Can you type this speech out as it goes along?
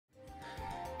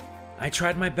I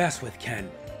tried my best with Ken.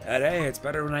 But hey, it's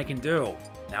better than I can do.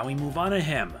 Now we move on to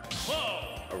him.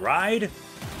 A ride?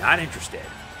 Not interested.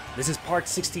 This is part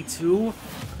 62.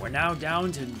 We're now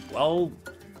down to, well,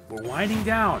 we're winding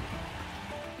down.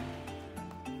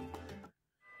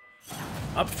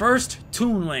 Up first,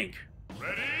 Toon Link.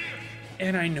 Ready?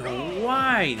 And I know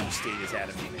why these stages had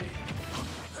to be made.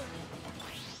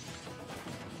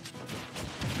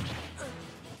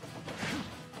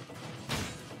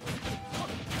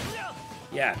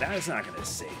 Yeah, that is not gonna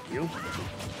save you.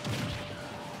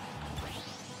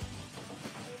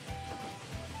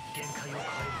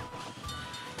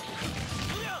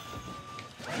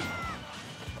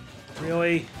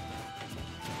 Really?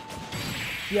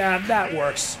 Yeah, that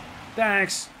works.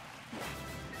 Thanks.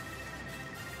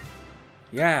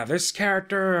 Yeah, this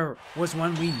character was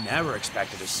one we never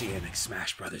expected to see in a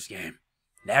Smash Brothers game.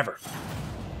 Never.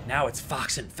 Now it's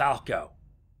Fox and Falco.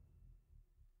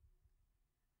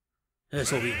 This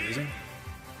will be amusing.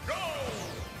 Go!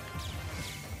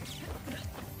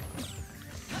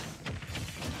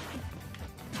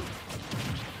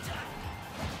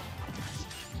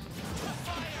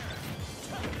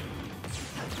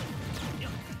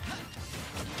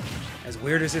 As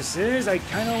weird as this is, I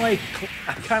kind of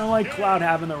like Cloud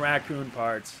having the raccoon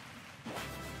parts.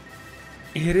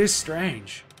 It is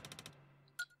strange.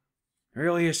 It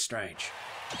really is strange.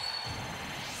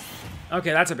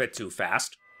 Okay, that's a bit too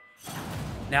fast.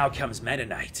 Now comes Meta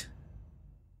Knight.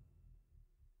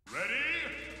 Ready?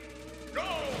 Go!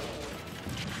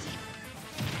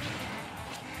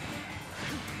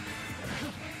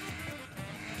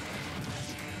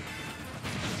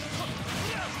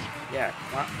 Yeah,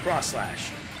 cross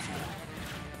slash.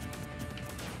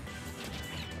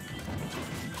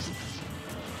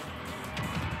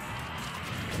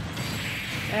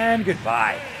 And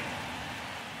goodbye.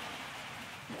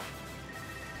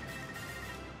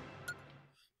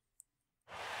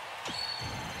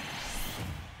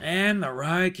 And the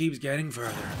ride keeps getting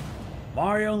further.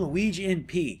 Mario, Luigi, and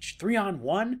Peach.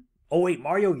 3-on-1? Oh wait,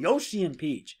 Mario, Yoshi, and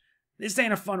Peach. This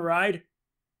ain't a fun ride.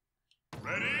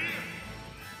 Ready?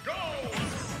 Go!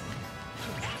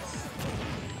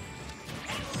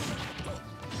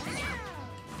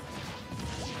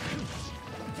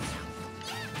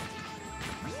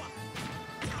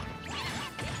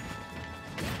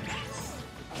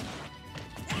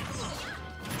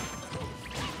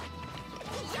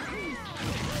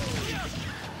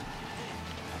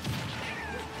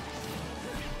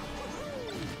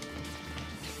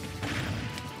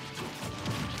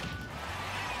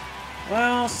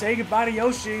 Well, say goodbye to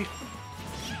Yoshi.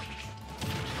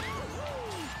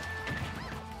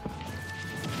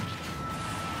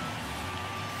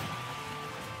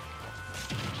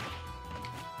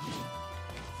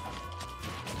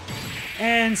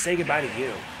 And say goodbye to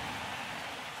you.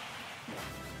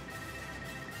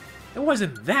 It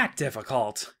wasn't that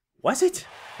difficult, was it?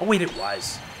 Oh wait, it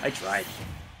was. I tried.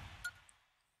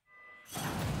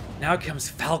 Now comes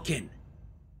Falcon.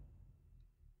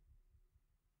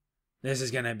 This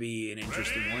is gonna be an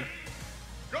interesting one.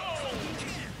 Go!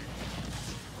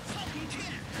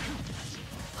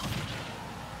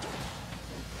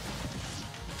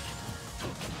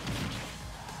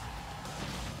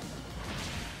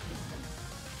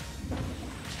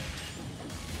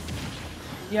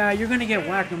 Yeah, you're gonna get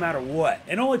whacked no matter what.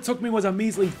 And all it took me was a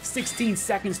measly 16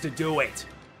 seconds to do it.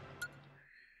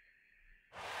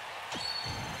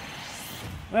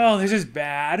 Well, this is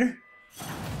bad.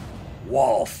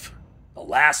 Wolf. The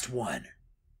last one.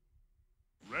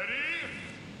 Ready?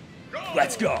 Go!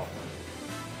 Let's go.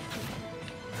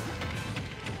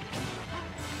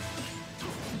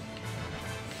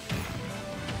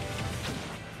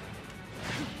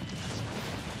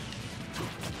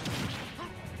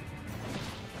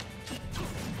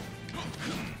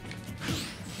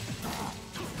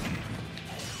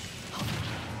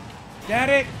 Get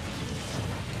it?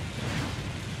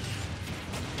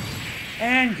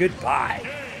 And goodbye.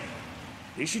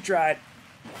 At least you tried.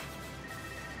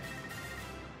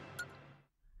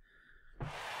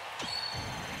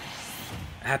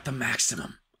 At the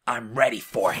maximum. I'm ready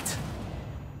for it.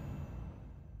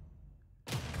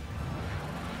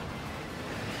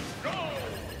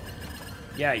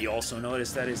 Yeah, you also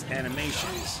notice that his animation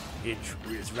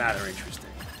is rather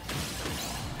interesting.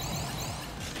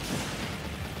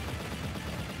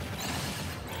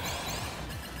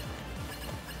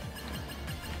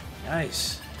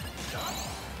 Nice.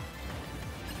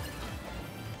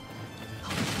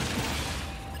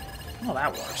 Well,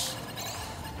 that works.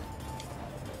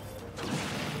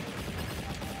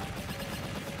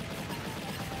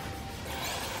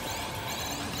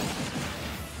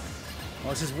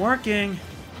 Well, this is working.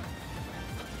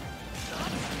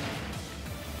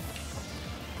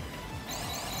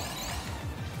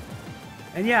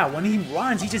 And yeah, when he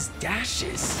runs, he just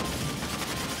dashes.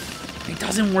 It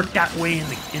doesn't work that way in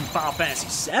Final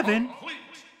Fantasy VII.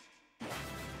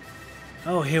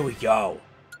 Oh, here we go.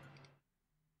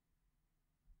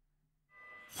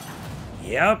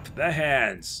 Yep, the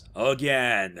hands.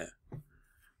 Again.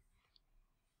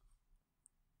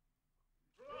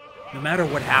 No matter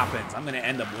what happens, I'm going to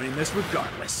end up winning this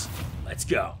regardless. Let's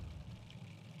go.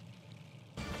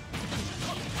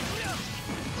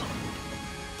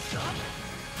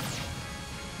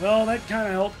 Well, that kind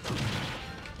of helped.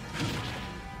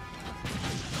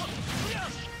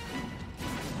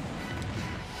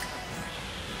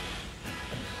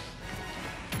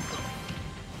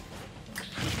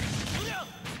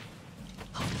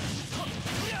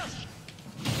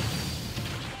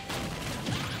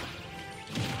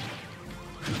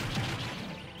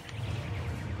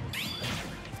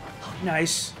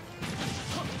 Nice.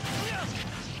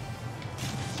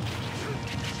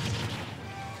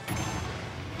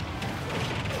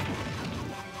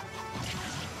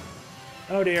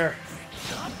 Oh dear.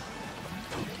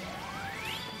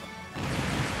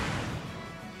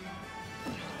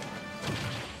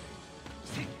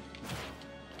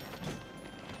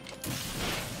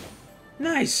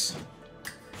 Nice.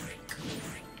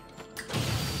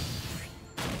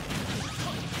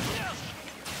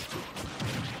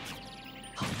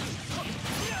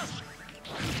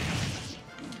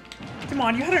 Come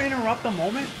on, you had to interrupt the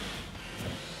moment.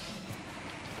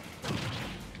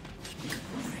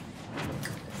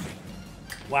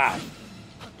 Wow.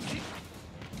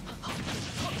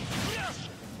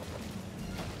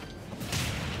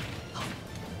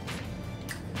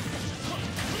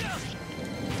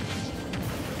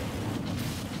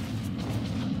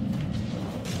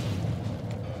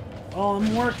 Oh,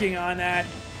 I'm working on that.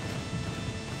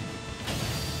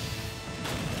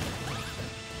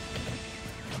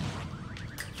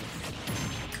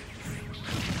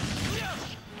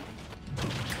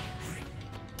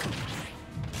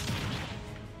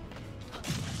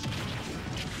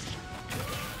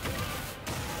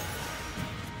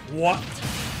 What?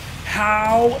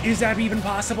 How is that even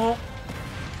possible?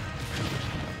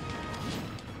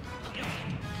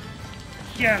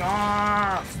 Get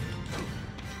off!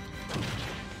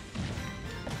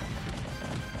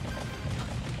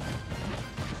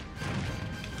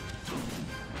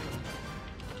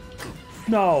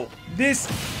 No, this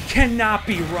cannot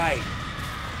be right.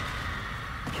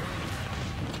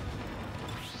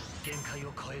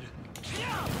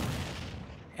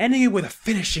 Ending it with a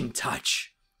finishing touch.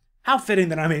 How fitting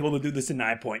that I'm able to do this in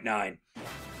 9.9.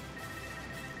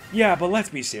 Yeah, but let's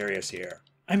be serious here.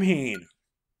 I mean,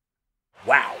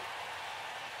 wow.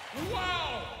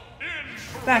 Wow!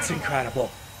 That's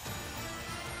incredible.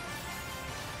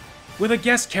 With a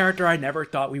guest character I never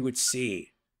thought we would see.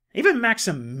 Even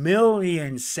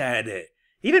Maximilian said it.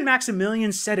 Even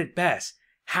Maximilian said it best.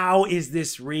 How is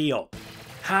this real?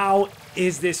 How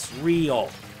is this real?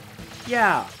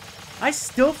 Yeah. I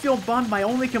still feel bummed. My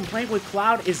only complaint with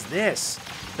Cloud is this.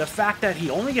 The fact that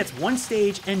he only gets one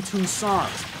stage and 2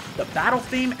 songs. The battle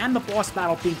theme and the boss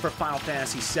battle theme for Final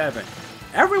Fantasy VII.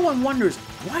 Everyone wonders,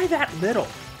 why that little?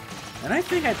 And I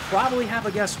think I probably have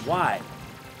a guess why.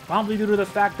 Probably due to the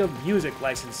fact of music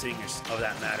licensing of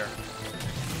that matter.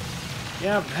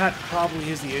 Yeah, that probably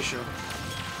is the issue.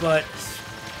 But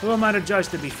who am I to judge,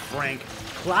 to be frank?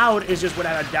 Cloud is just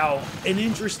without a doubt an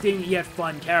interesting yet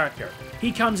fun character.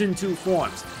 He comes in 2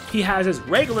 forms. He has his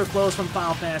regular clothes from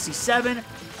Final Fantasy VII,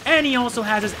 and he also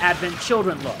has his Advent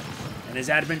Children look. And his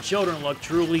Advent Children look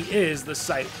truly is the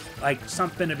sight, like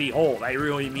something to behold. I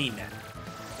really mean that.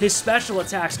 His special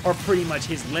attacks are pretty much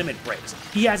his limit breaks.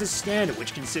 He has his standard,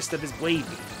 which consists of his Blade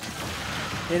Beam.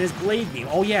 And his Blade Beam,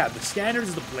 oh yeah, the standard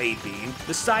is the Blade Beam,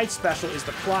 the side special is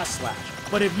the Cross Slash.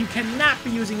 But if you cannot be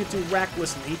using it too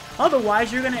recklessly,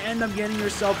 otherwise you're going to end up getting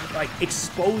yourself like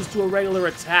exposed to a regular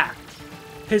attack.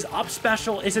 His up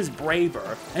special is his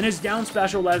Braver, and his down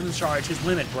special lets him charge his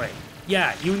Limit Break.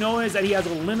 Yeah, you notice that he has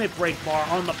a Limit Break bar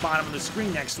on the bottom of the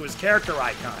screen next to his character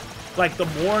icon. Like, the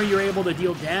more you're able to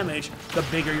deal damage, the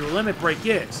bigger your Limit Break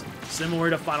is. Similar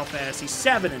to Final Fantasy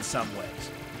VII in some ways.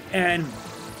 And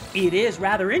it is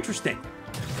rather interesting.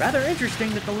 Rather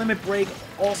interesting that the Limit Break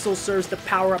also serves to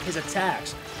power up his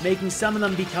attacks, making some of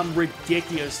them become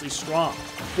ridiculously strong.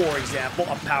 For example,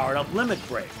 a powered up Limit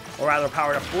Break, or rather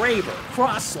powered up Braver,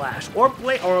 Cross Slash, or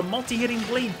a multi-hitting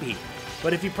Blade Beam.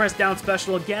 But if you press down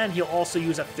special again, he'll also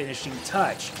use a finishing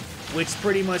touch, which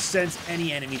pretty much sends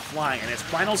any enemy flying, and his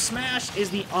final smash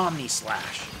is the Omni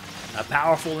Slash. A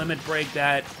powerful Limit Break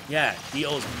that, yeah,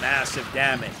 deals massive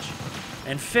damage.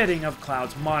 And fitting of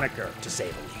Cloud's moniker, to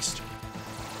say the least.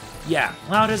 Yeah,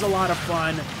 Cloud is a lot of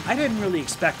fun. I didn't really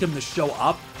expect him to show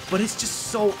up, but it's just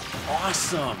so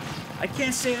awesome. I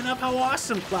can't say enough how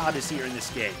awesome Cloud is here in this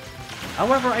game.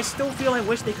 However, I still feel I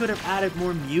wish they could have added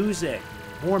more music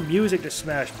to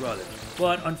Smash Brothers.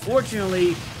 But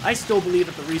unfortunately, I still believe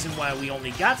that the reason why we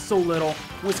only got so little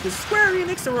was because Square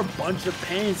Enix are a bunch of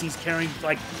pansies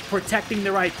protecting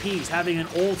their IPs, having an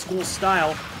old school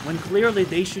style, when clearly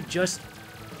they should just...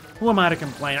 Who am I to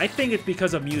complain? I think it's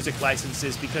because of music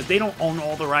licenses, because they don't own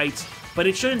all the rights, but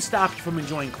it shouldn't stop you from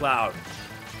enjoying Cloud.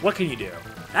 What can you do?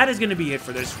 That is going to be it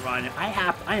for this run. I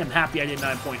am happy I did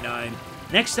 9.9.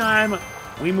 Next time,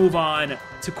 we move on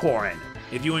to Corrin.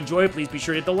 If you enjoy it, please be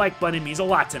sure to hit the like button. It means a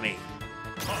lot to me.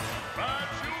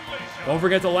 Don't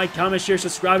forget to like, comment, share,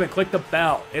 subscribe, and click the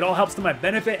bell. It all helps to my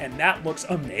benefit, and that looks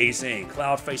amazing.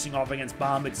 Cloud facing off against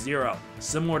Bomb at 0,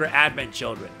 similar to Advent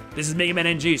Children. This is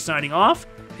MegamanNG signing off.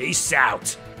 Peace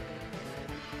out.